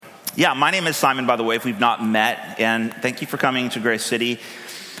Yeah, my name is Simon, by the way, if we've not met, and thank you for coming to Grace City.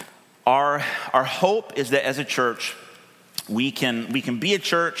 Our hope is that as a church, we can be a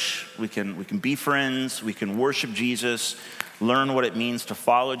church, we can be friends, we can worship Jesus, learn what it means to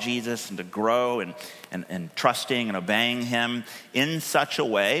follow Jesus and to grow and trusting and obeying him in such a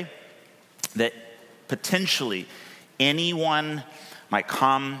way that potentially anyone might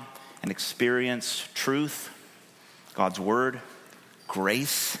come and experience truth, God's word,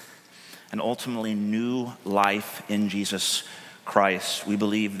 grace, and ultimately new life in Jesus Christ. We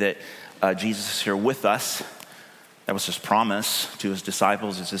believe that Jesus is here with us. That was his promise to his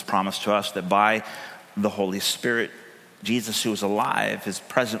disciples, is his promise to us, that by the Holy Spirit, Jesus, who is alive, is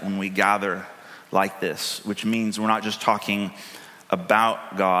present when we gather like this, which means we're not just talking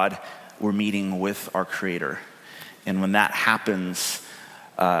about God, we're meeting with our Creator. And when that happens,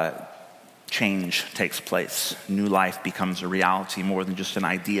 change takes place. New life becomes a reality more than just an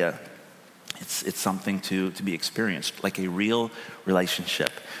idea. It's something to be experienced, like a real relationship.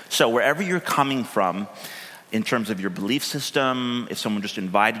 So wherever you're coming from, in terms of your belief system, if someone just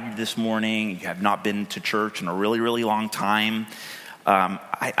invited you this morning, you have not been to church in a really, really long time,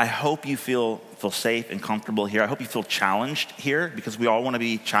 I hope you feel safe and comfortable here. I hope you feel challenged here, because we all want to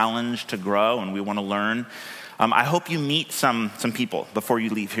be challenged to grow and we want to learn. I hope you meet some people before you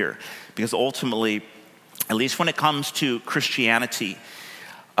leave here, because ultimately, at least when it comes to Christianity,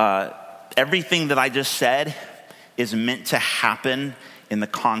 everything that I just said is meant to happen in the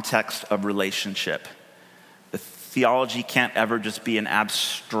context of relationship. The theology can't ever just be an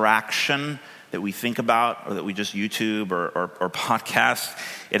abstraction that we think about or that we just YouTube or podcast.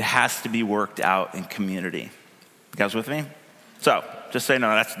 It has to be worked out in community. You guys with me? So just say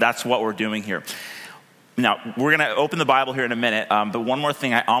no, that's what we're doing here. Now, we're going to open the Bible here in a minute, but one more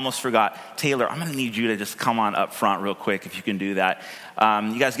thing I almost forgot. Taylor, I'm going to need you to just come on up front real quick if you can do that.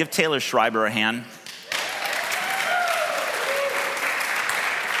 You guys give Taylor Schreiber a hand.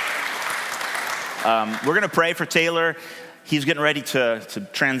 We're going to pray for Taylor. He's getting ready to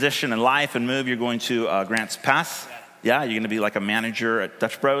transition in life and move. You're going to Grants Pass. Yeah, you're going to be like a manager at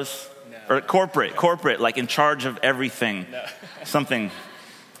Dutch Bros? No. Or corporate, like in charge of everything. No. Something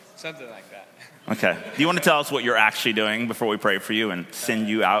like that. Okay. Do you want to tell us what you're actually doing before we pray for you and send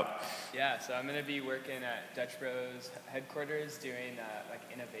you out? Yeah, so I'm going to be working at Dutch Bros headquarters doing like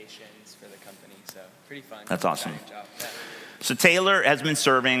innovations for the company. So pretty fun. That's awesome. Job. Yeah. So Taylor has been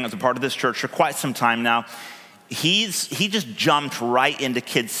serving as a part of this church for quite some time now. He just jumped right into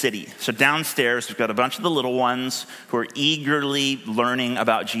Kid City. So downstairs, we've got a bunch of the little ones who are eagerly learning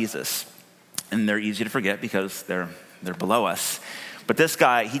about Jesus. And they're easy to forget because they're below us. But this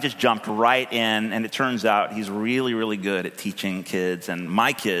guy, he just jumped right in, and it turns out he's really, really good at teaching kids. And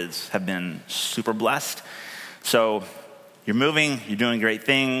my kids have been super blessed. So you're moving, you're doing great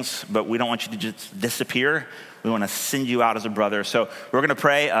things, but we don't want you to just disappear. We want to send you out as a brother. So we're going to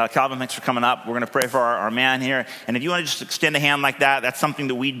pray. Calvin, thanks for coming up. We're going to pray for our man here. And if you want to just extend a hand like that, that's something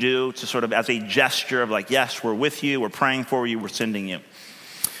that we do to sort of as a gesture of like, yes, we're with you, we're praying for you, we're sending you.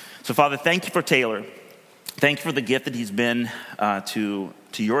 So Father, thank you for Taylor. Thank you for the gift that he's been to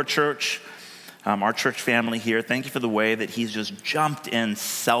your church, our church family here. Thank you for the way that he's just jumped in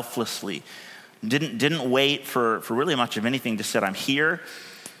selflessly. Didn't wait for really much of anything. Just said, I'm here.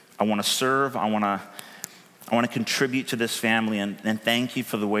 I want to serve. I want to contribute to this family. And thank you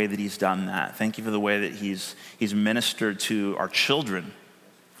for the way that he's done that. Thank you for the way that he's ministered to our children,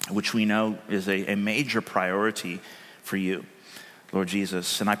 which we know is a major priority for you, Lord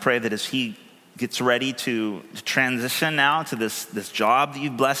Jesus. And I pray that as he gets ready to transition now to this job that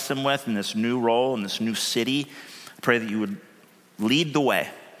you've blessed him with, and this new role in this new city, I pray that you would lead the way.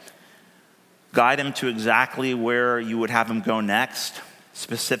 Guide him to exactly where you would have him go next,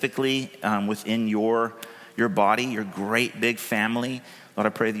 specifically within your body, your great big family. Lord, I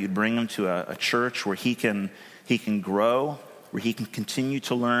pray that you'd bring him to a church where he can grow, where he can continue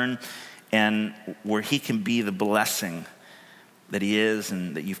to learn, and where he can be the blessing that he is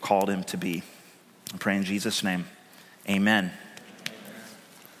and that you've called him to be. I pray in Jesus' name. Amen.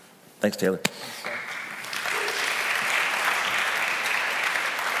 Thanks, Taylor.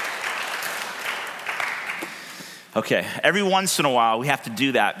 Okay, every once in a while we have to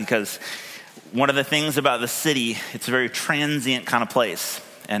do that because one of the things about the city, it's a very transient kind of place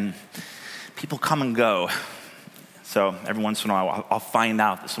and people come and go. So every once in a while I'll find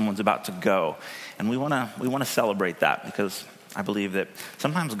out that someone's about to go, and we want to celebrate that because I believe that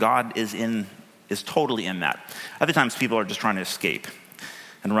sometimes God is totally in that. Other times people are just trying to escape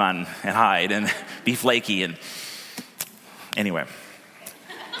and run and hide and be flaky. And anyway,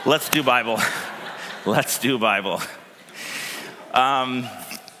 let's do Bible. Let's do Bible.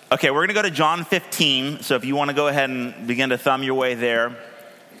 Okay, we're going to go to John 15. So if you want to go ahead and begin to thumb your way there.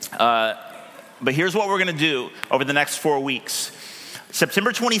 But here's what we're going to do over the next 4 weeks.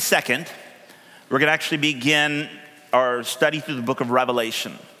 September 22nd, we're going to actually begin our study through the book of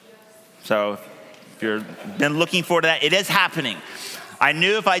Revelation. So if you've been looking forward to that, it is happening. I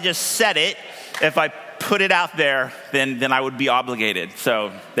knew if I just said it, if I put it out there, then I would be obligated.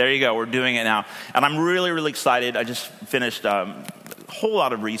 So there you go. We're doing it now. And I'm really, really excited. I just finished a whole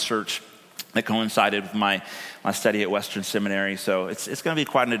lot of research that coincided with my study at Western Seminary. So it's going to be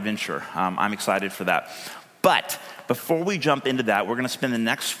quite an adventure. I'm excited for that. But before we jump into that, we're going to spend the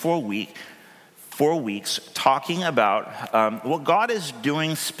next 4 weeks talking about what God is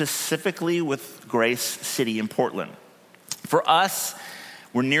doing specifically with Grace City in Portland. For us,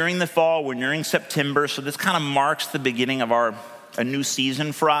 we're nearing the fall, we're nearing September, so this kind of marks the beginning of a new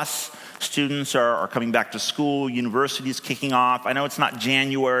season for us. Students are coming back to school, university's kicking off. I know it's not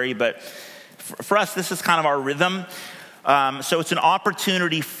January, but for us, this is kind of our rhythm. So it's an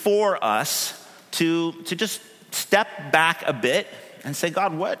opportunity for us to just step back a bit and say,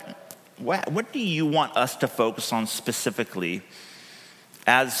 God, what do you want us to focus on specifically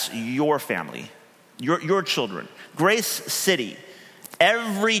as your family, your children? Grace City.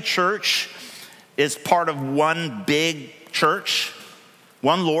 Every church is part of one big church,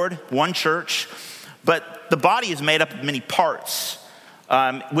 one Lord, one church, but the body is made up of many parts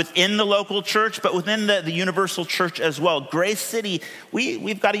within the local church, but within the universal church as well. Grace City,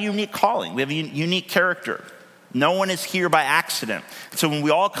 we've got a unique calling. We have a unique character. No one is here by accident. So when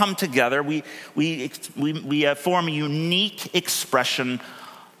we all come together, we form a unique expression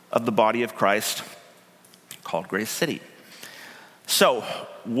of the body of Christ called Grace City. So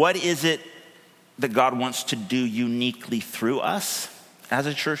what is it that God wants to do uniquely through us as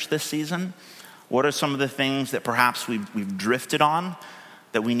a church this season? What are some of the things that perhaps we've drifted on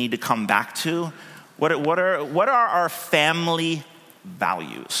that we need to come back to? What are our family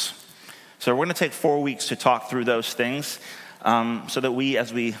values? So we're going to take 4 weeks to talk through those things so that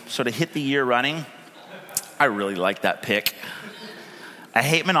as we sort of hit the year running, I really like that pick. I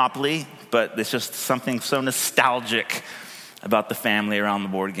hate Monopoly, but it's just something so nostalgic about the family around the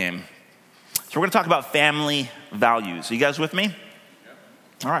board game. So we're going to talk about family values. Are you guys with me?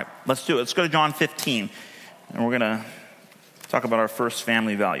 Yep. All right, let's do it. Let's go to John 15, and we're going to talk about our first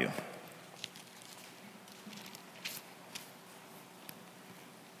family value.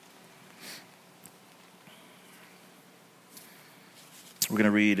 We're going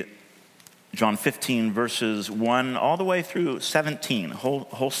to read John 15, verses 1 all the way through 17,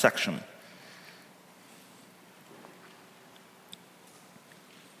 whole section.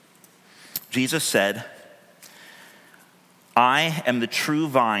 Jesus said, I am the true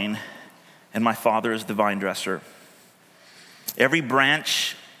vine, and my Father is the vine dresser. Every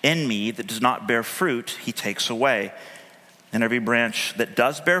branch in me that does not bear fruit, he takes away. And every branch that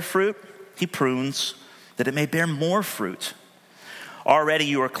does bear fruit, he prunes, that it may bear more fruit. Already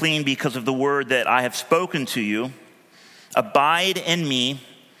you are clean because of the word that I have spoken to you. Abide in me,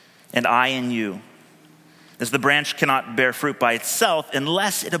 and I in you. As the branch cannot bear fruit by itself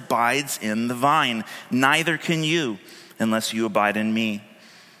unless it abides in the vine, neither can you unless you abide in me.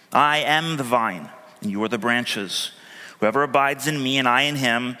 I am the vine, and you are the branches. Whoever abides in me and I in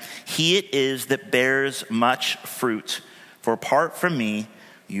him, he it is that bears much fruit. For apart from me,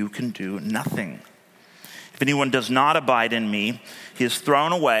 you can do nothing. If anyone does not abide in me, he is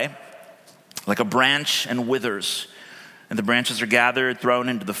thrown away like a branch and withers. And the branches are gathered, thrown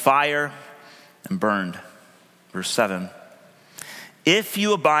into the fire, and burned. Verse 7, if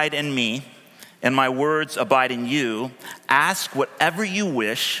you abide in me, and my words abide in you, ask whatever you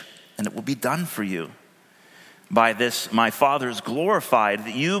wish, and it will be done for you. By this my Father is glorified,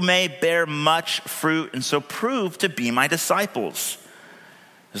 that you may bear much fruit, and so prove to be my disciples.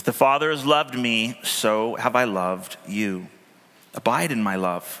 As the Father has loved me, so have I loved you. Abide in my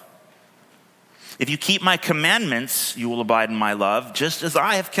love. If you keep my commandments, you will abide in my love, just as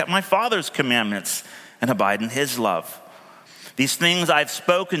I have kept my Father's commandments and abide in his love. These things I've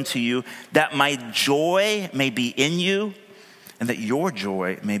spoken to you, that my joy may be in you, and that your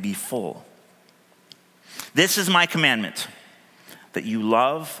joy may be full. This is my commandment, that you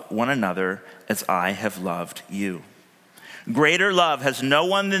love one another as I have loved you. Greater love has no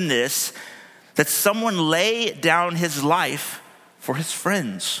one than this, that someone lay down his life for his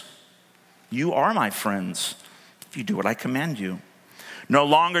friends. You are my friends, if you do what I command you. No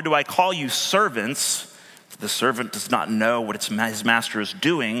longer do I call you servants, for the servant does not know what his master is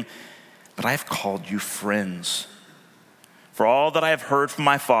doing, but I have called you friends. For all that I have heard from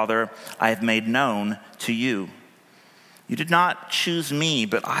my Father, I have made known to you. You did not choose me,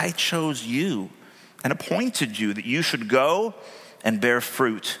 but I chose you and appointed you that you should go and bear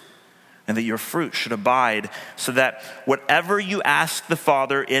fruit, and that your fruit should abide, so that whatever you ask the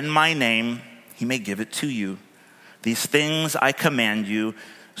Father in my name, he may give it to you. These things I command you,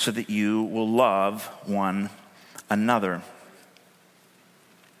 so that you will love one another.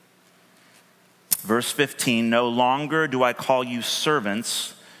 Verse 15, no longer do I call you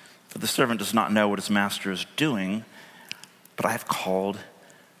servants, for the servant does not know what his master is doing, but I have called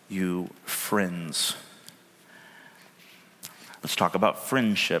you friends. Let's talk about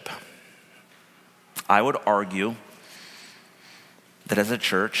friendship. I would argue that as a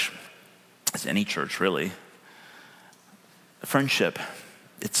church, as any church really, friendship,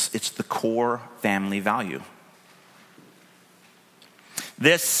 it's the core family value.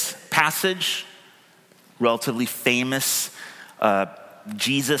 This passage, relatively famous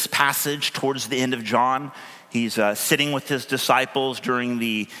Jesus passage towards the end of John. He's sitting with his disciples during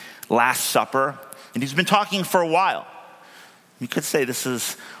the Last Supper, and he's been talking for a while. You could say this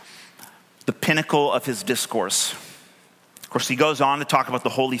is the pinnacle of his discourse. Of course, he goes on to talk about the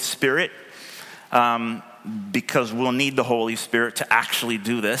Holy Spirit, because we'll need the Holy Spirit to actually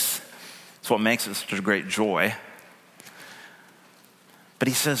do this. It's what makes it such a great joy. But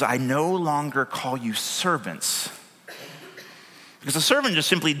he says, I no longer call you servants. Because a servant just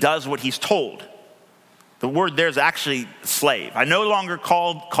simply does what he's told. The word there is actually slave. I no longer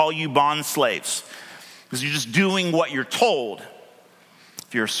call you bond slaves. Because you're just doing what you're told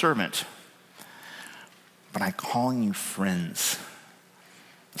if you're a servant. But I'm calling you friends.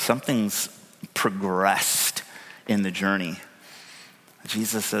 Something's progressed in the journey.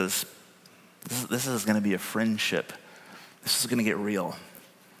 Jesus says, this is going to be a friendship. This is going to get real.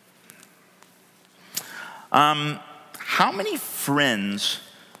 How many friends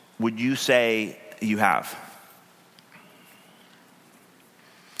would you say you have?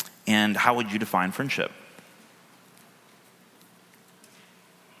 And how would you define friendship?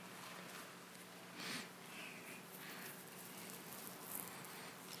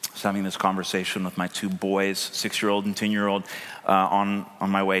 I was having this conversation with my two boys, 6-year-old and 10-year-old, on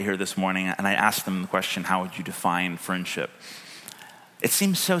my way here this morning, and I asked them the question, how would you define friendship? It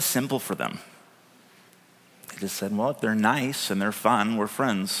seems so simple for them. They just said, well, if they're nice and they're fun, we're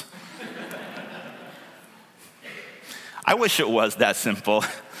friends. I wish it was that simple.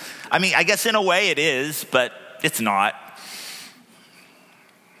 I mean, I guess in a way it is, but it's not.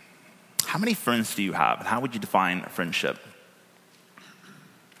 How many friends do you have, and how would you define friendship?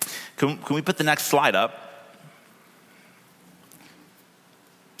 Can we put the next slide up?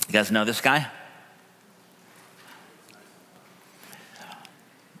 You guys know this guy?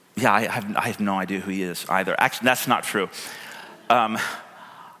 Yeah, I have no idea who he is either. Actually, that's not true.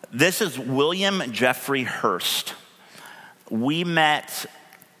 This is William Jeffrey Hurst. We met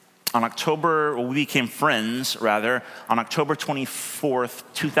we became friends, rather, on October 24th,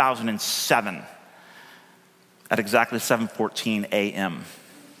 2007, at exactly 7:14 a.m.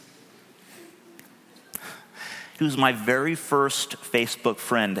 He was my very first Facebook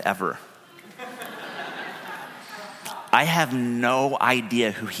friend ever. I have no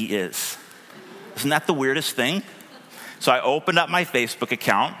idea who he is. Isn't that the weirdest thing? So I opened up my Facebook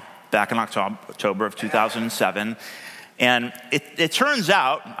account back in October of 2007, and it turns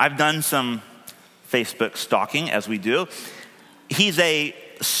out, I've done some Facebook stalking, as we do. He's a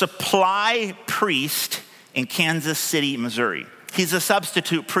supply priest in Kansas City, Missouri. He's a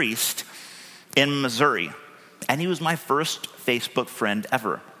substitute priest in Missouri. And he was my first Facebook friend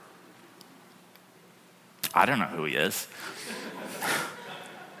ever. I don't know who he is.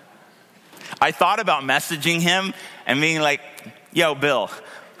 I thought about messaging him and being like, yo, Bill,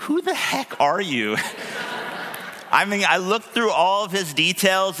 who the heck are you? I mean, I looked through all of his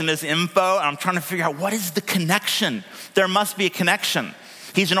details and his info, and I'm trying to figure out what is the connection. There must be a connection.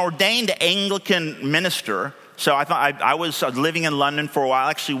 He's an ordained Anglican minister. So I thought I was living in London for a while. I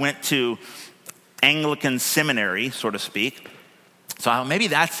actually went to Anglican seminary, so to speak. So I thought, maybe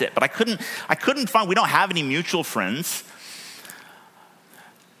that's it. But I couldn't find, we don't have any mutual friends.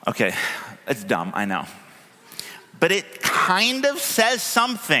 Okay, it's dumb, I know. But it kind of says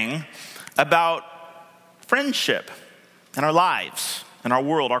something about friendship in our lives, in our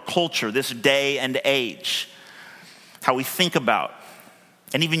world, our culture, this day and age. How we think about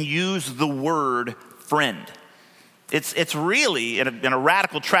and even use the word friend. It's really, in a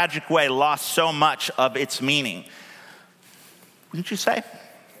radical, tragic way, lost so much of its meaning. Wouldn't you say?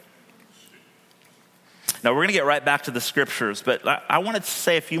 Now, we're going to get right back to the scriptures, but I wanted to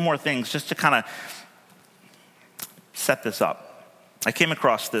say a few more things just to kind of set this up. I came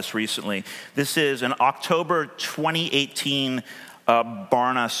across this recently. This is an October 2018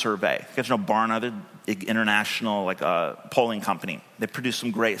 Barna survey. You guys know Barna? They're an international polling company. They produce some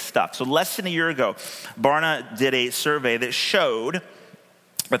great stuff. So less than a year ago, Barna did a survey that showed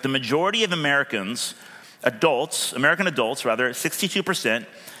that the majority of American adults, 62%,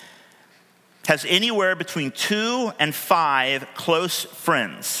 has anywhere between 2 and 5 close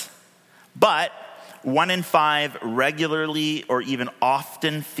friends. But 1 in 5 regularly or even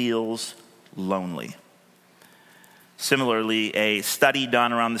often feels lonely. Similarly, a study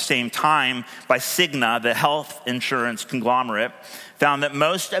done around the same time by Cigna, the health insurance conglomerate, found that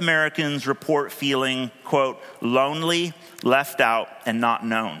most Americans report feeling, quote, lonely, left out, and not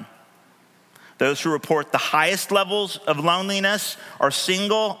known. Those who report the highest levels of loneliness are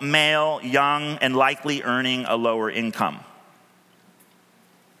single, male, young, and likely earning a lower income.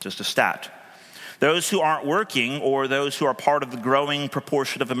 Just a stat. Those who aren't working, or those who are part of the growing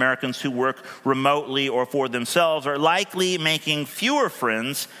proportion of Americans who work remotely or for themselves, are likely making fewer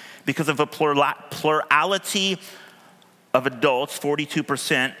friends because of a plurality of adults,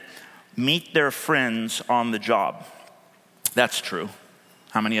 42%, meet their friends on the job. That's true.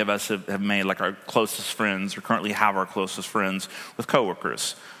 How many of us have made our closest friends, or currently have our closest friends with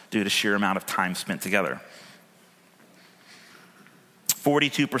coworkers due to sheer amount of time spent together?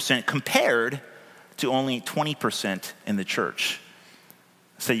 42% compared to only 20% in the church.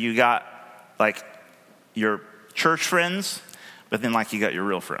 So you got your church friends, but then you got your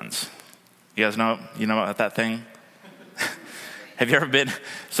real friends. You guys know about that thing? Have you ever been,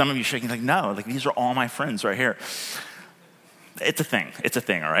 some of you shaking no, these are all my friends right here. It's a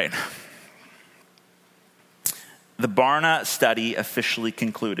thing, all right? The Barna study officially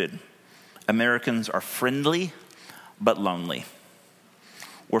concluded Americans are friendly but lonely.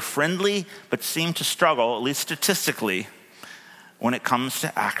 We're friendly, but seem to struggle, at least statistically, when it comes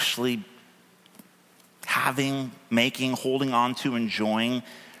to actually holding on to, enjoying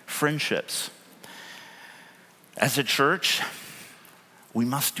friendships. As a church, we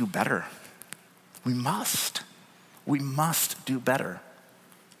must do better. We must do better.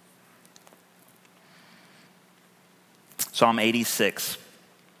 Psalm 86,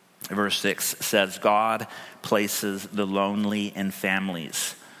 verse 6 says, God places the lonely in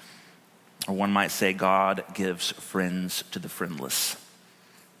families. Or one might say, God gives friends to the friendless.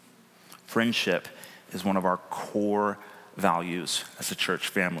 Friendship is one of our core values as a church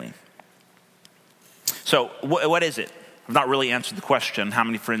family. So what is it? I've not really answered the question, how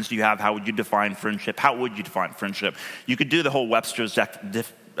many friends do you have? How would you define friendship? How would you define friendship? You could do the whole Webster's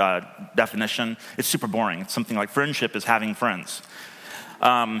definition. It's super boring. It's something like friendship is having friends.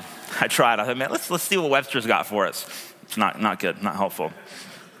 I tried. I thought, man, let's see what Webster's got for us. It's not good, not helpful.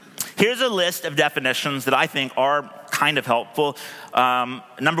 Here's a list of definitions that I think are kind of helpful.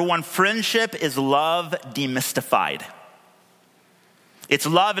 Number 1, friendship is love demystified. It's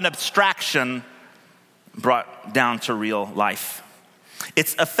love and abstraction brought down to real life.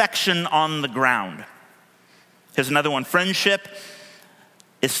 It's affection on the ground. Here's another one. Friendship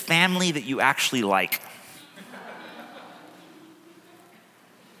is family that you actually like.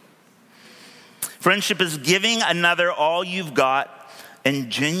 Friendship is giving another all you've got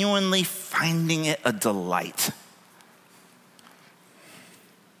and genuinely finding it a delight.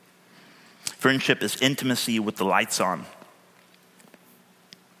 Friendship is intimacy with the lights on.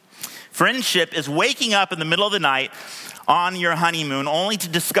 Friendship is waking up in the middle of the night on your honeymoon only to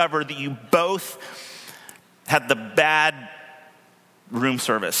discover that you both had the bad room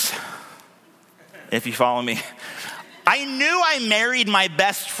service. If you follow me. I knew I married my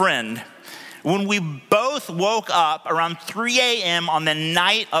best friend when we both woke up around 3 a.m. on the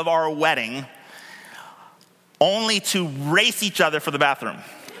night of our wedding, only to race each other for the bathroom.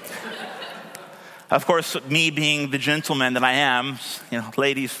 Of course, me being the gentleman that I am,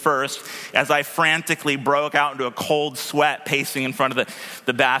 ladies first, as I frantically broke out into a cold sweat pacing in front of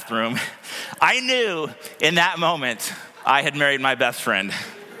the bathroom, I knew in that moment I had married my best friend.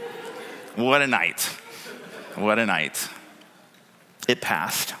 What a night. What a night. It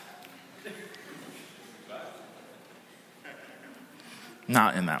passed.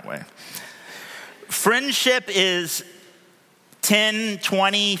 Not in that way. Friendship is 10,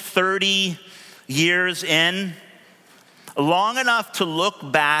 20, 30 years in, long enough to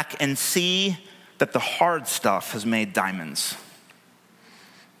look back and see that the hard stuff has made diamonds.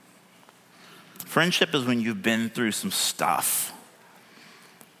 Friendship is when you've been through some stuff.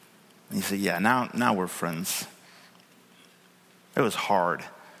 And you say, yeah, now we're friends. It was hard,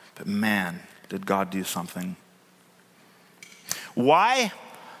 but man, did God do something. Why?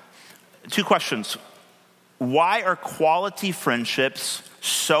 2 questions. why are quality friendships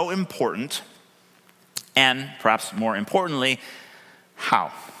so important? And perhaps more importantly,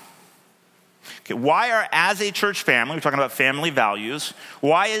 how? Okay, why are, as a church family, we're talking about family values,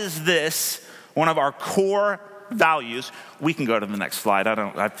 why is this one of our core values? We can go to the next slide.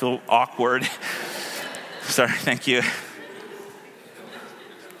 I feel awkward. Sorry, thank you.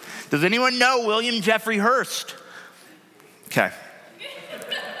 Does anyone know William Jeffrey Hearst? Okay.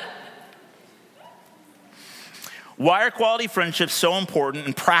 Why are quality friendships so important,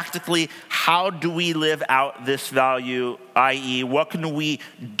 and practically, how do we live out this value, i.e., what can we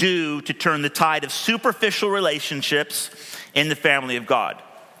do to turn the tide of superficial relationships in the family of God?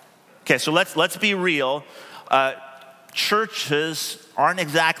 Okay, so let's be real. Churches aren't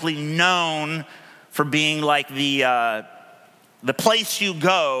exactly known for being like the place you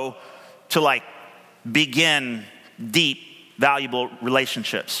go to like begin deep, valuable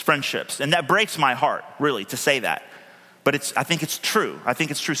relationships, friendships. And that breaks my heart, really, to say that. But I think it's true. I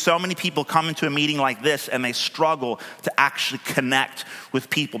think it's true. So many people come into a meeting like this and they struggle to actually connect with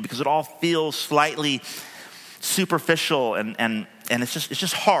people because it all feels slightly superficial and it's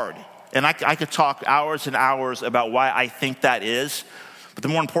just hard. And I could talk hours and hours about why I think that is. But the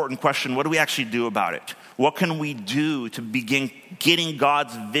more important question, what do we actually do about it? What can we do to begin getting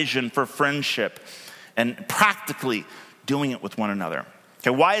God's vision for friendship and practically doing it with one another? Okay,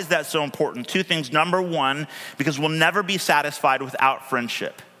 why is that so important? Two things. Number one, because we'll never be satisfied without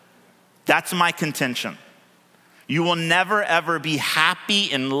friendship. That's my contention. You will never, ever be happy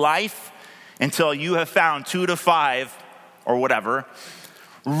in life until you have found 2 to 5 or whatever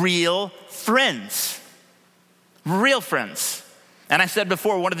real friends. Real friends. And I said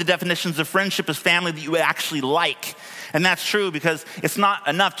before, one of the definitions of friendship is family that you actually like. And that's true because it's not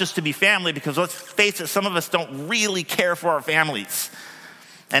enough just to be family, because let's face it, some of us don't really care for our families.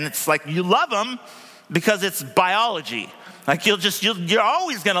 And it's like you love them because it's biology. Like you're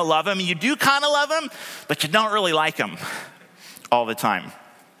always gonna love them. You do kind of love them, but you don't really like them all the time.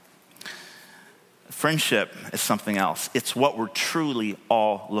 Friendship is something else. It's what we're truly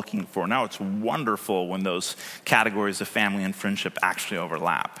all looking for. Now, it's wonderful when those categories of family and friendship actually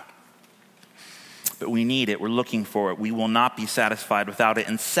overlap. But we need it. We're looking for it. We will not be satisfied without it.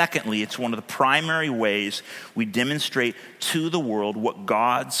 And secondly, it's one of the primary ways we demonstrate to the world what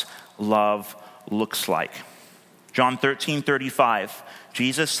God's love looks like. John 13:35,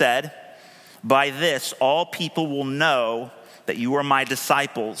 Jesus said, "By this all people will know that you are my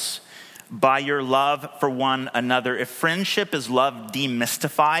disciples, by your love for one another." If friendship is love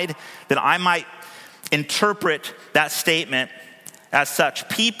demystified, then I might interpret that statement as such.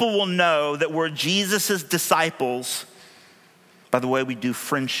 People will know that we're Jesus' disciples by the way we do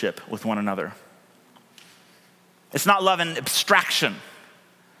friendship with one another. It's not love in abstraction.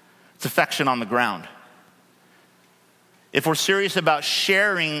 It's affection on the ground. If we're serious about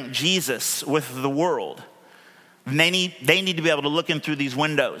sharing Jesus with the world, they need to be able to look in through these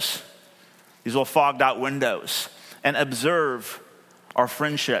windows, these little fogged out windows, and observe our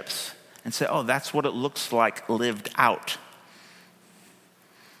friendships and say, oh, that's what it looks like lived out.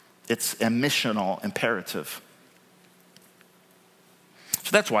 It's a missional imperative.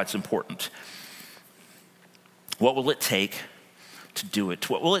 So that's why it's important. What will it take to do it?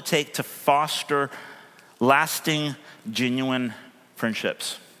 What will it take to foster lasting, genuine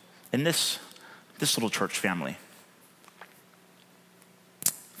friendships in this little church family?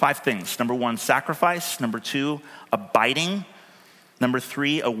 5 things. Number 1, sacrifice. Number 2, abiding. Number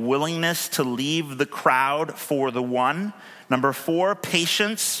 3, a willingness to leave the crowd for the one. Number 4,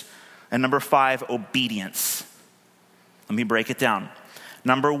 patience. And number 5, obedience. Let me break it down.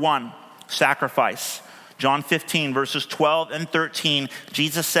 Number 1, sacrifice. John 15, verses 12 and 13,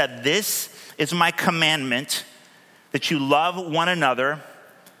 Jesus said, "This is my commandment, that you love one another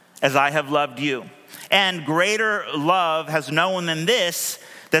as I have loved you. And greater love has no one than this,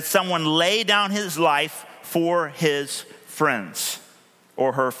 that someone lay down his life for his friends,"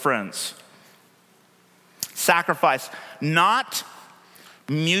 or her friends. Sacrifice, not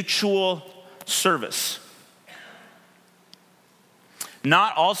mutual service.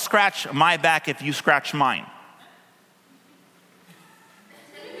 Not I'll scratch my back if you scratch mine.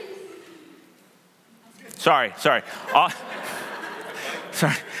 Sorry. Sorry,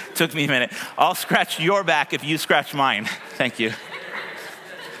 took me a minute. I'll scratch your back if you scratch mine. Thank you.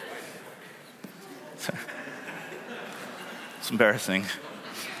 It's embarrassing.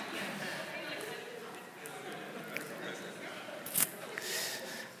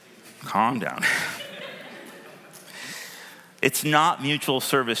 Calm down. It's not mutual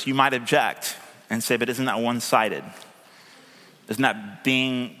service. You might object and say, but isn't that one-sided? Isn't that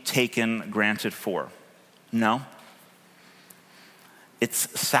being taken granted for? No.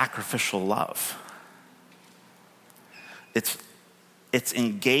 It's sacrificial love. It's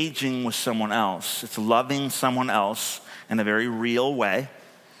engaging with someone else. It's loving someone else in a very real way,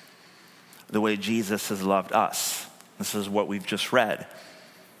 the way Jesus has loved us. This is what we've just read.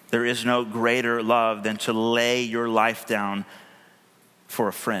 There is no greater love than to lay your life down for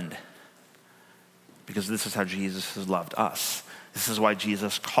a friend, because this is how Jesus has loved us. This is why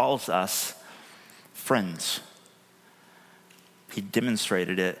Jesus calls us friends. He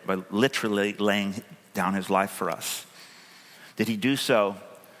demonstrated it by literally laying down his life for us. Did he do so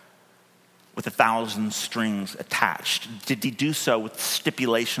with 1,000 strings attached? Did he do so with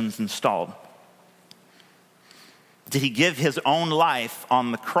stipulations installed? Did he give his own life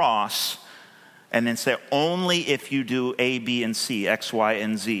on the cross and then say, only if you do A, B, and C, X, Y,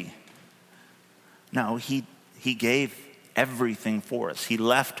 and Z? No, he gave everything for us. He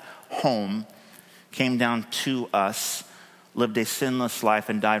left home, came down to us, lived a sinless life,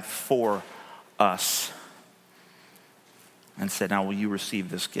 and died for us. And said, now will you receive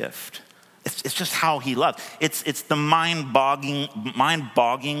this gift? It's just how he loved. It's the mind-boggliness.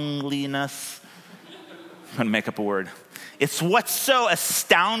 I'm going to make up a word. It's what's so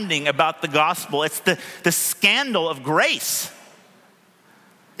astounding about the gospel. It's the scandal of grace.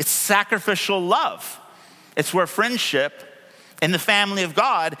 It's sacrificial love. It's where friendship in the family of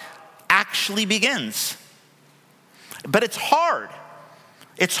God actually begins. But it's hard.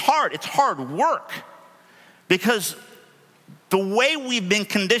 It's hard. It's hard work. Because the way we've been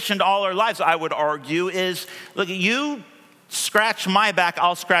conditioned all our lives, I would argue, is, look, you scratch my back,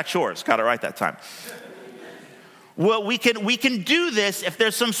 I'll scratch yours. Got it right that time. Well, we can do this if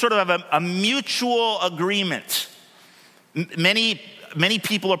there's some sort of a mutual agreement. Many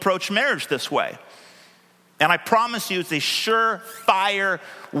people approach marriage this way. And I promise you, it's a surefire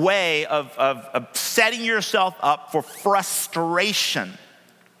way of setting yourself up for frustration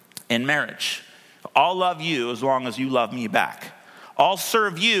in marriage. I'll love you as long as you love me back. I'll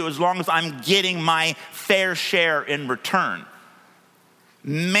serve you as long as I'm getting my fair share in return.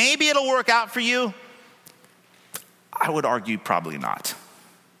 Maybe it'll work out for you. I would argue probably not.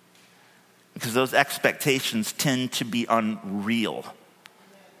 Because those expectations tend to be unreal.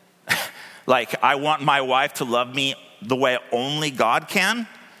 Like, I want my wife to love me the way only God can?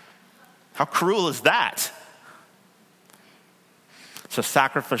 How cruel is that? So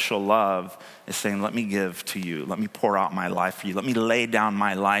sacrificial love is saying, let me give to you. Let me pour out my life for you. Let me lay down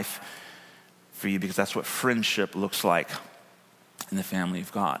my life for you, because that's what friendship looks like in the family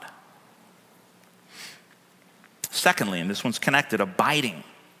of God. Secondly, and this one's connected, abiding.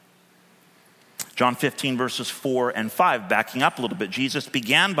 John 15, verses 4 and 5, backing up a little bit, Jesus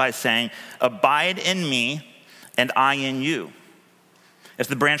began by saying, abide in me and I in you. As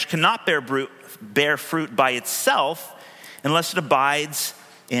the branch cannot bear fruit by itself unless it abides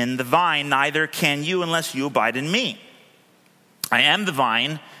in the vine, neither can you unless you abide in me. I am the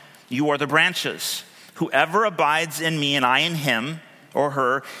vine, you are the branches. Whoever abides in me and I in him or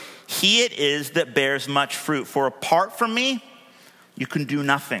her, he it is that bears much fruit. For apart from me, you can do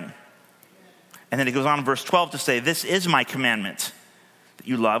nothing. And then he goes on in verse 12 to say, this is my commandment, that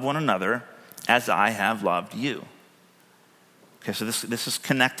you love one another as I have loved you. Okay, so this is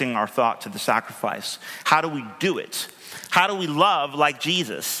connecting our thought to the sacrifice. How do we do it? How do we love like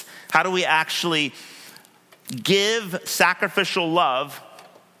Jesus? How do we actually give sacrificial love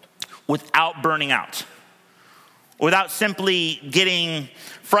without burning out? Without simply getting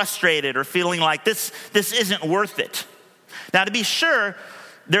frustrated or feeling like this isn't worth it. Now, to be sure,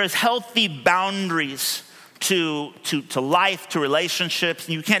 there's healthy boundaries to life, to relationships.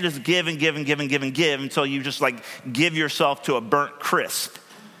 And you can't just give and give and give and give and give until you just like give yourself to a burnt crisp.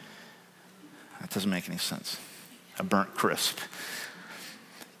 That doesn't make any sense. A burnt crisp.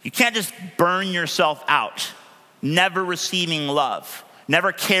 You can't just burn yourself out, never receiving love,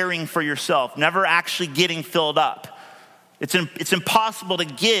 never caring for yourself, never actually getting filled up. It's impossible to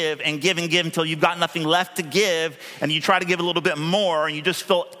give and give and give until you've got nothing left to give, and you try to give a little bit more and you just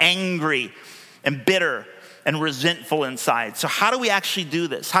feel angry and bitter and resentful inside. So how do we actually do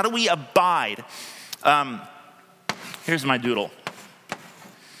this? How do we abide? Here's my doodle.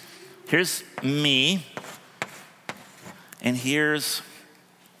 Here's me. And here's,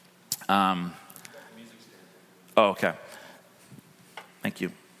 okay. Thank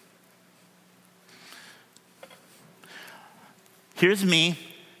you. Here's me,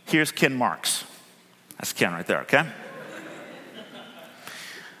 here's Ken Marks. That's Ken right there, okay?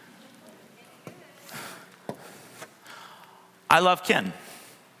 I love Ken.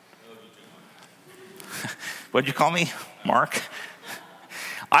 What'd you call me? Mark?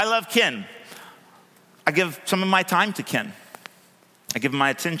 I love Ken. I give some of my time to Ken. I give him my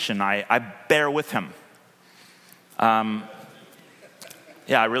attention. I bear with him.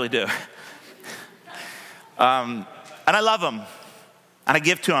 Yeah, I really do. And I love him. And I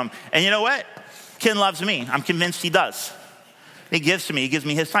give to him. And you know what? Ken loves me. I'm convinced he does. He gives to me. He gives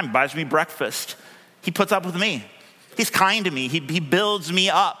me his time. He buys me breakfast. He puts up with me. He's kind to me. He builds me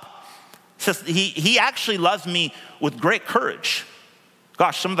up. He actually loves me with great courage.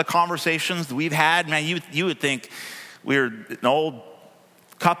 Gosh, some of the conversations that we've had, man, you would think we're an old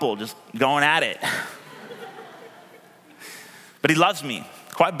couple just going at it. But he loves me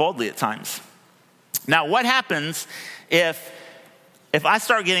quite boldly at times. Now, what happens if I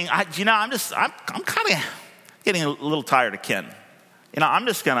start getting, I'm kind of getting a little tired of Ken. I'm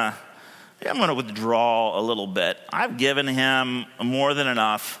gonna withdraw a little bit. I've given him more than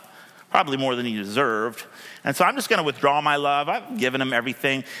enough, probably more than he deserved. And so I'm just gonna withdraw my love. I've given him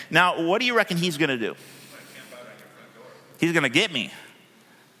everything. Now, what do you reckon he's gonna do? He's gonna get me.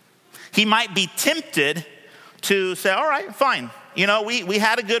 He might be tempted to say, all right, fine. We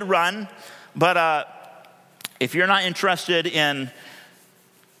had a good run, but if you're not interested in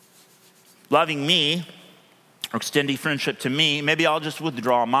loving me or extending friendship to me, maybe I'll just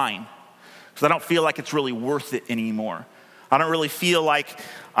withdraw mine because I don't feel like it's really worth it anymore. I don't really feel like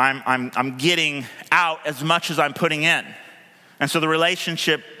I'm getting out as much as I'm putting in. And so the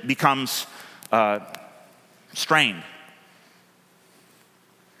relationship becomes strained.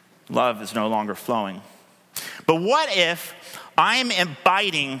 Love is no longer flowing. But what if I'm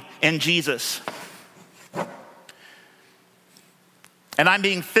abiding in Jesus and I'm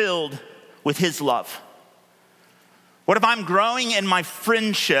being filled with his love? What if I'm growing in my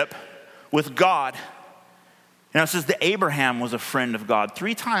friendship with God? It says that Abraham was a friend of God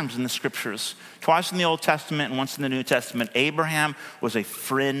 3 times in the scriptures, twice in the Old Testament and once in the New Testament. Abraham was a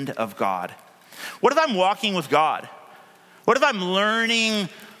friend of God. What if I'm walking with God? What if I'm learning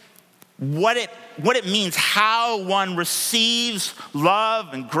what it means, how one receives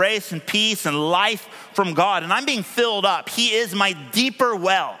love and grace and peace and life from God, and I'm being filled up? He is my deeper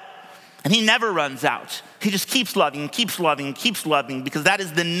well, and he never runs out. He just keeps loving and keeps loving and keeps loving because that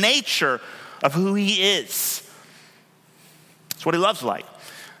is the nature of who he is. That's what he loves like.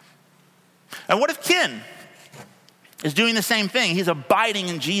 And what if Ken is doing the same thing? He's abiding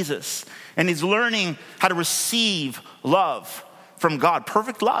in Jesus, and he's learning how to receive love from God,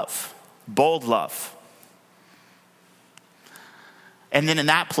 perfect love. Bold love. And then in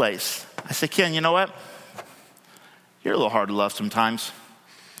that place, I say, Ken, you know what? You're a little hard to love sometimes.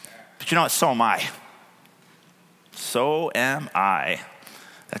 But you know what? So am I. So am I.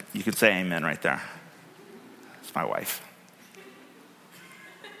 You can say amen right there. It's my wife.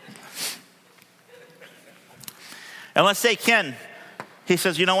 And let's say Ken, he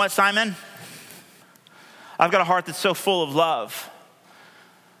says, you know what, Simon? I've got a heart that's so full of love.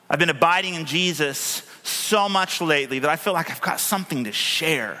 I've been abiding in Jesus so much lately that I feel like I've got something to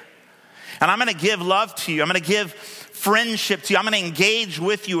share. And I'm going to give love to you. I'm going to give friendship to you. I'm going to engage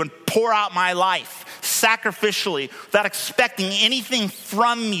with you and pour out my life sacrificially without expecting anything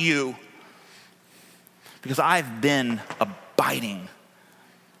from you because I've been abiding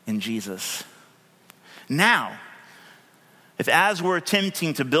in Jesus. Now, if as we're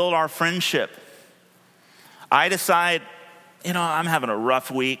attempting to build our friendship, I decide, I'm having a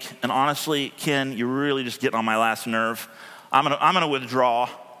rough week, and honestly, Ken, you're really just getting on my last nerve. I'm gonna withdraw.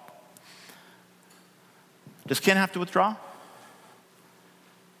 Does Ken have to withdraw?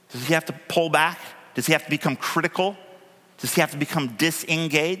 Does he have to pull back? Does he have to become critical? Does he have to become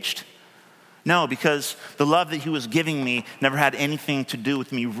disengaged? No, because the love that he was giving me never had anything to do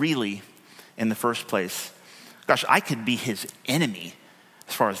with me really in the first place. Gosh, I could be his enemy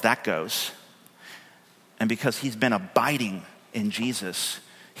as far as that goes. And because he's been abiding in Jesus,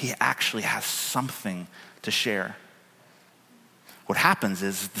 he actually has something to share. What happens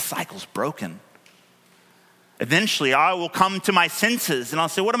is the cycle's broken. Eventually, I will come to my senses and I'll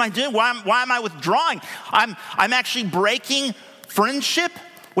say, what am I doing? Why am I withdrawing? I'm actually breaking friendship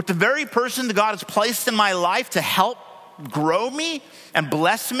with the very person that God has placed in my life to help grow me and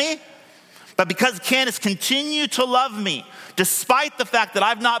bless me. But because Ken has continued to love me, despite the fact that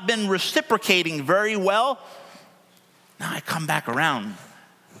I've not been reciprocating very well, now I come back around.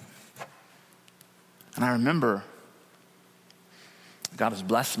 And I remember God has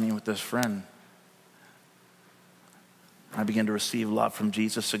blessed me with this friend. I begin to receive love from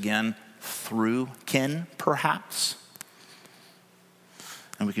Jesus again through Ken, perhaps.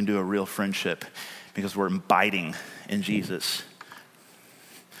 And we can do a real friendship because we're abiding in Jesus.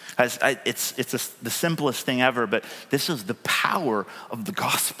 It's the simplest thing ever, but this is the power of the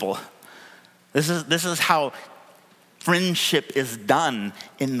gospel. This is how friendship is done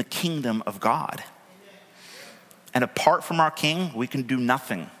in the kingdom of God. And apart from our King, we can do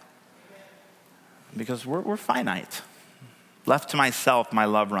nothing because we're finite. Left to myself, my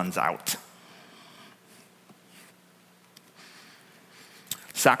love runs out.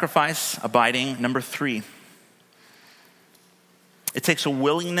 Sacrifice, abiding. Number 3. It takes a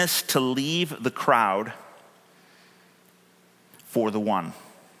willingness to leave the crowd for the one.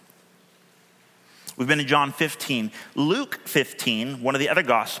 We've been in John 15. Luke 15, one of the other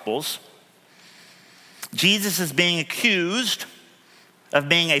Gospels, Jesus is being accused of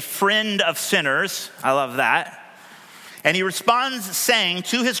being a friend of sinners. I love that. And he responds saying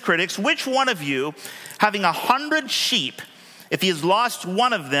to his critics, which one of you, having 100 sheep, if he has lost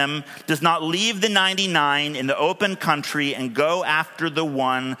one of them, does not leave the 99 in the open country and go after the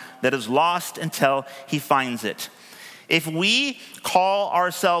one that is lost until he finds it? If we call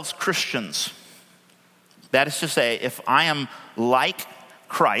ourselves Christians, that is to say, if I am like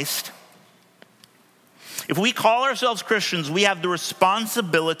Christ, if we call ourselves Christians, we have the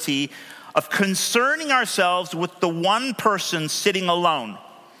responsibility of concerning ourselves with the one person sitting alone,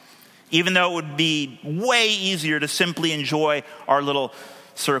 even though it would be way easier to simply enjoy our little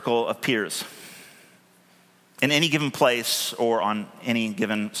circle of peers in any given place or on any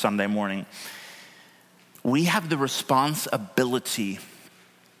given Sunday morning. We have the responsibility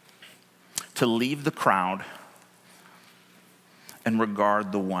to leave the crowd and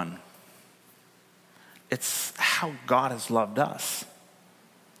regard the one. It's how God has loved us.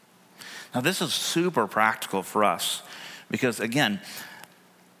 Now, this is super practical for us because, again,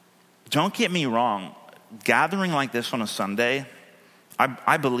 don't get me wrong, gathering like this on a Sunday,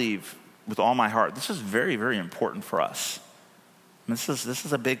 I believe with all my heart, this is very, very important for us. This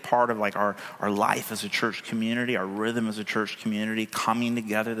is a big part of like our life as a church community, our rhythm as a church community, coming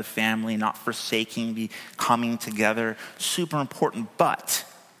together, the family, not forsaking, the coming together, super important. But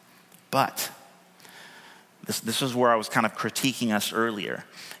this is where I was kind of critiquing us earlier.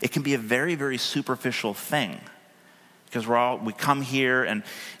 It can be a very, very superficial thing because we come here and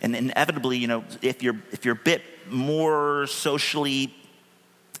inevitably, if you're a bit more socially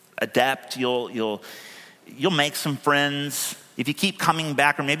adept, you'll make some friends. If you keep coming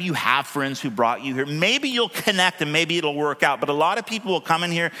back, or maybe you have friends who brought you here, maybe you'll connect and maybe it'll work out. But a lot of people will come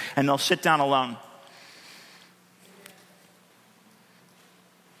in here and they'll sit down alone.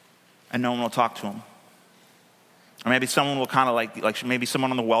 And no one will talk to them. Or maybe someone will kind of like maybe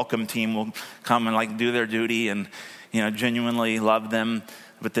someone on the welcome team will come and like do their duty and, genuinely love them,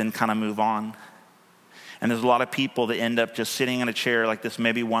 but then kind of move on. And there's a lot of people that end up just sitting in a chair like this,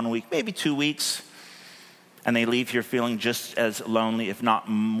 maybe 1 week, maybe 2 weeks. And they leave here feeling just as lonely, if not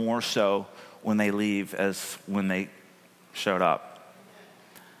more so, when they leave as when they showed up.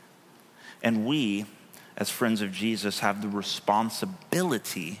 And we, as friends of Jesus, have the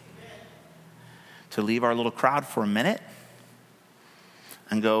responsibility to leave our little crowd for a minute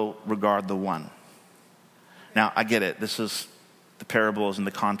and go regard the one. Now, I get it. This is the parables in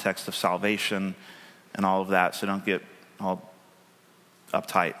the context of salvation and all of that, so don't get all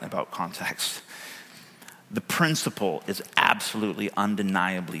uptight about context. The principle is absolutely,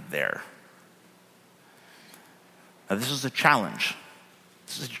 undeniably there. Now, this is a challenge.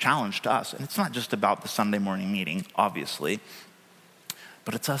 This is a challenge to us. And it's not just about the Sunday morning meeting, obviously,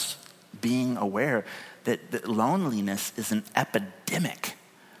 but it's us being aware that loneliness is an epidemic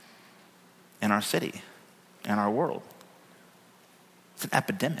in our city, in our world. It's an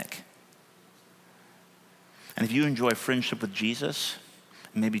epidemic. And if you enjoy friendship with Jesus,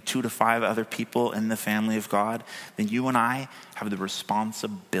 maybe 2 to 5 other people in the family of God, then you and I have the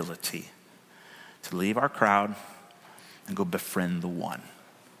responsibility to leave our crowd and go befriend the one.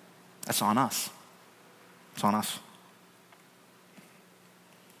 That's on us. It's on us.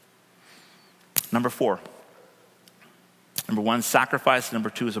 Number 4. Number 1, sacrifice. Number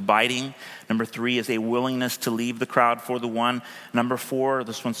 2 is abiding. Number 3 is a willingness to leave the crowd for the one. Number 4,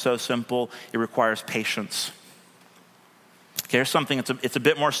 this one's so simple, it requires patience. Okay, here's something, it's a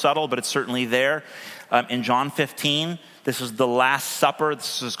bit more subtle, but it's certainly there. In John 15, this is the Last Supper.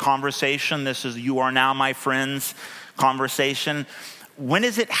 This is conversation. This is you are now my friends conversation. When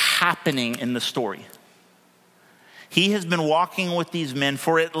is it happening in the story? He has been walking with these men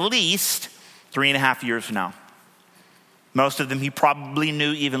for at least 3.5 years now. Most of them he probably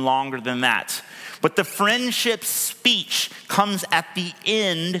knew even longer than that. But the friendship speech comes at the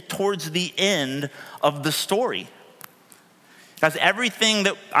end, towards the end of the story. Because everything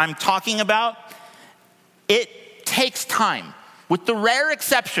that I'm talking about, it takes time. With the rare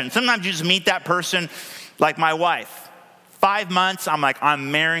exception, sometimes you just meet that person like my wife. 5 months, I'm like,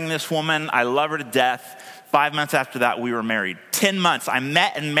 I'm marrying this woman. I love her to death. 5 months after that, we were married. 10 months, I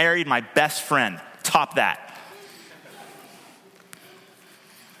met and married my best friend. Top that.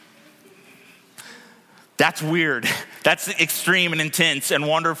 That's weird. That's extreme and intense and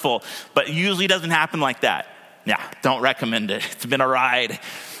wonderful, but it usually doesn't happen like that. Yeah, don't recommend it. It's been a ride.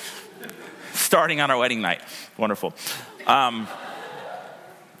 Starting on our wedding night. Wonderful.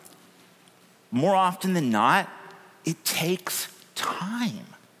 More often than not, it takes time.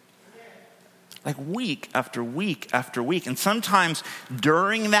 Like week after week after week. And sometimes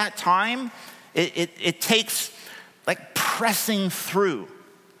during that time, it takes like pressing through.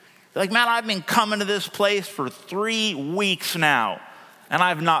 Like, man, I've been coming to this place for 3 weeks now, and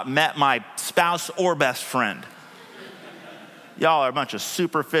I've not met my spouse or best friend. Y'all are a bunch of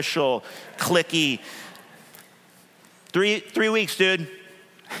superficial, cliquey. 3 weeks, dude.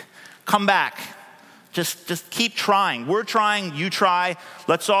 Come back. Just keep trying. We're trying, you try.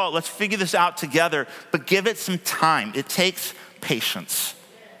 Let's figure this out together, but give it some time. It takes patience.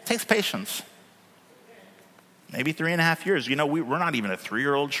 It takes patience. Maybe 3.5 years. You know, we're not even a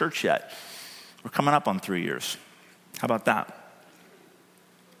 3-year-old church yet. We're coming up on 3 years. How about that?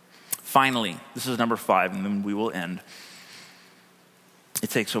 Finally, this is number 5, and then we will end. It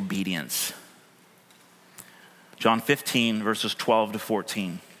takes obedience. John 15, verses 12 to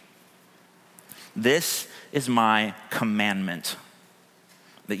 14. This is my commandment,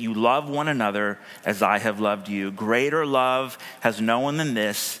 that you love one another as I have loved you. Greater love has no one than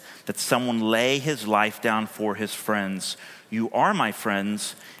this, that someone lay his life down for his friends. You are my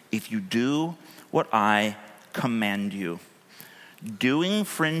friends if you do what I command you. Doing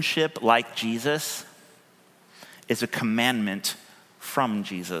friendship like Jesus is a commandment from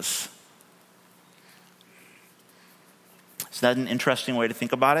Jesus. Is that an interesting way to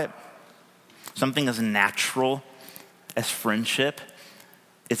think about it? Something as natural as friendship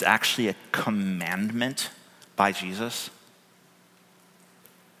is actually a commandment by Jesus.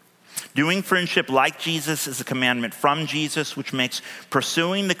 Doing friendship like Jesus is a commandment from Jesus, which makes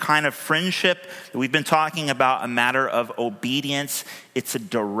pursuing the kind of friendship that we've been talking about a matter of obedience. It's a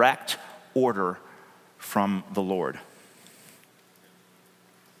direct order from the Lord.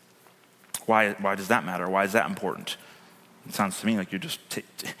 Why does that matter? Why is that important? It sounds to me like you're just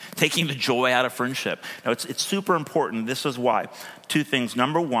taking the joy out of friendship. No, it's super important. This is why. 2 things.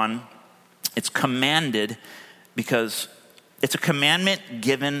 Number 1, it's commanded because it's a commandment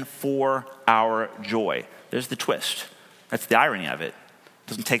given for our joy. There's the twist. That's the irony of it. It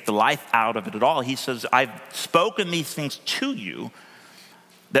doesn't take the life out of it at all. He says, I've spoken these things to you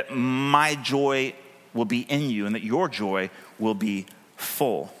that my joy will be in you and that your joy will be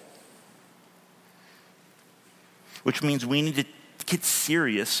full. Which means we need to get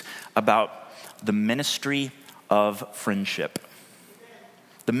serious about the ministry of friendship.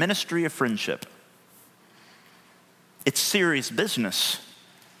 The ministry of friendship. It's serious business.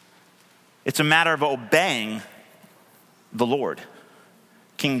 It's a matter of obeying the Lord,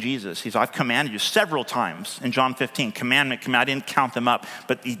 King Jesus. I've commanded you several times in John 15. Commandment. I didn't count them up,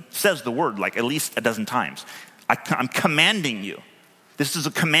 but he says the word like at least a dozen times. I'm commanding you. This is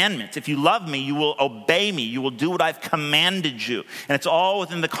a commandment. If you love me, you will obey me. You will do what I've commanded you. And it's all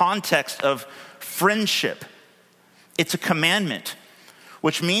within the context of friendship. It's a commandment,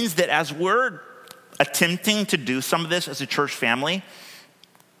 which means that as we're attempting to do some of this as a church family,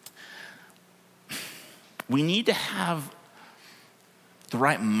 we need to have the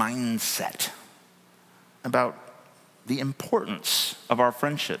right mindset about the importance of our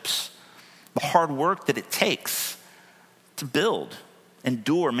friendships, the hard work that it takes to build,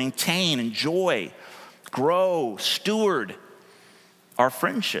 endure, maintain, enjoy, grow, steward our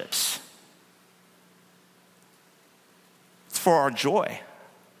friendships. It's for our joy.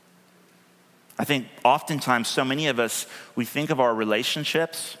 I think oftentimes, so many of us, we think of our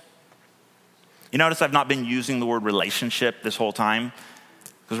relationships. You notice I've not been using the word relationship this whole time,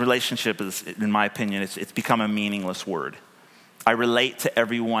 because relationship is, in my opinion, it's become a meaningless word. I relate to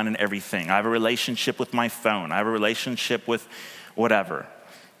everyone and everything. I have a relationship with my phone. I have a relationship with whatever.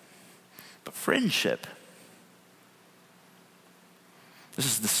 But friendship, this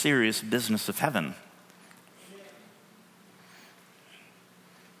is the serious business of heaven.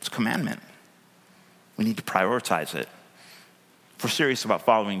 It's a commandment. We need to prioritize it. If we're serious about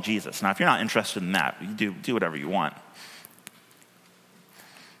following Jesus. Now, if you're not interested in that, you do whatever you want.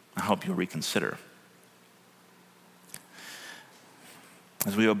 I hope you'll reconsider.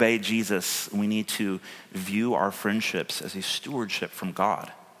 As we obey Jesus, we need to view our friendships as a stewardship from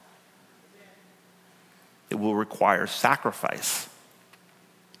God. It will require sacrifice.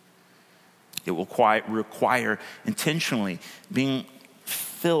 It will require intentionally being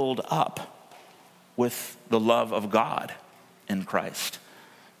filled up with the love of God in Christ.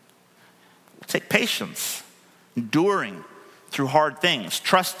 It will take patience, enduring through hard things,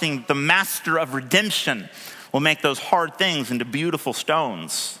 trusting the master of redemption will make those hard things into beautiful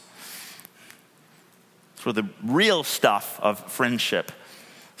stones. It's where the real stuff of friendship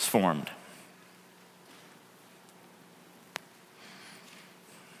is formed.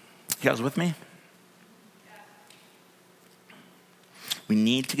 You guys with me? We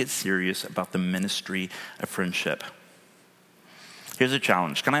need to get serious about the ministry of friendship. Here's a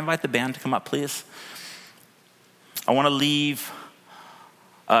challenge. Can I invite the band to come up, please? I want to leave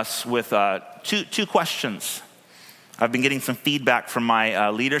us with two questions. I've been getting some feedback from my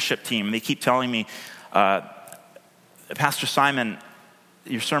leadership team. They keep telling me, Pastor Simon,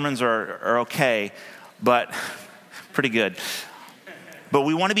 your sermons are okay, but pretty good. But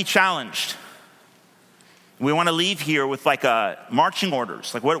we want to be challenged. We want to leave here with like marching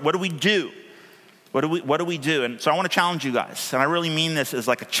orders. Like what do we do? What do we do? And so I want to challenge you guys. And I really mean this as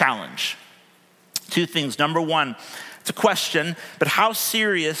like a challenge. Two things. Number one, it's a question, but how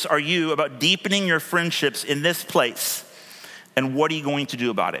serious are you about deepening your friendships in this place? And what are you going to do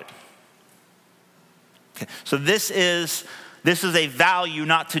about it? Okay. So this is a value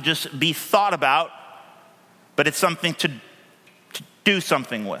not to just be thought about, but it's something to do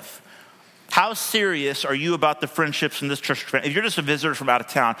something with. How serious are you about the friendships in this church? If you're just a visitor from out of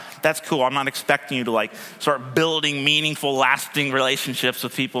town, that's cool. I'm not expecting you to like start building meaningful, lasting relationships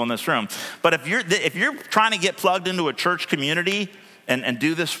with people in this room. But if you're trying to get plugged into a church community and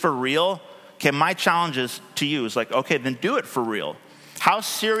do this for real, okay, my challenge to you is like, okay, then do it for real. How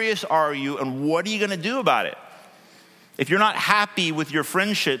serious are you and what are you going to do about it? If you're not happy with your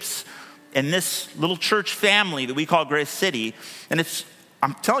friendships in this little church family that we call Grace City, and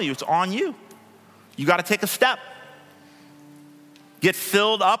I'm telling you, it's on you. You got to take a step. Get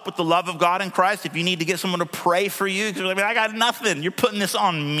filled up with the love of God in Christ. If you need to get someone to pray for you, because I mean, I got nothing. You're putting this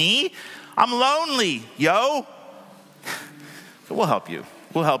on me. I'm lonely, yo. So we'll help you.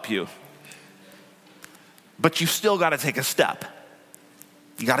 We'll help you. But you still got to take a step.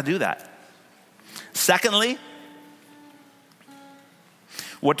 You got to do that. Secondly,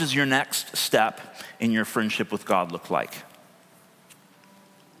 what does your next step in your friendship with God look like?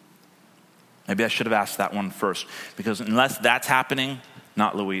 Maybe I should have asked that one first, because unless that's happening,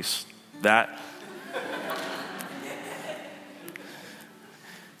 not Luis,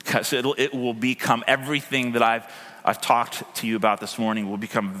 because it will become everything that I've talked to you about this morning will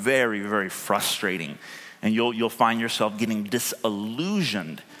become very, very frustrating, and you'll find yourself getting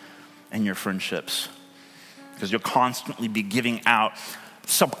disillusioned in your friendships because you'll constantly be giving out,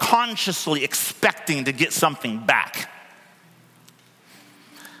 subconsciously expecting to get something back.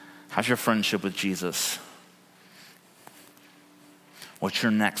 How's your friendship with Jesus? What's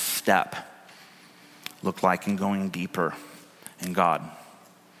your next step look like in going deeper in God?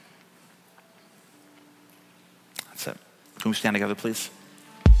 That's it. Can we stand together, please?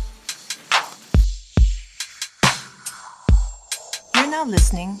 You're now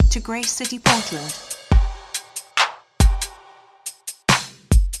listening to Grace City Portland.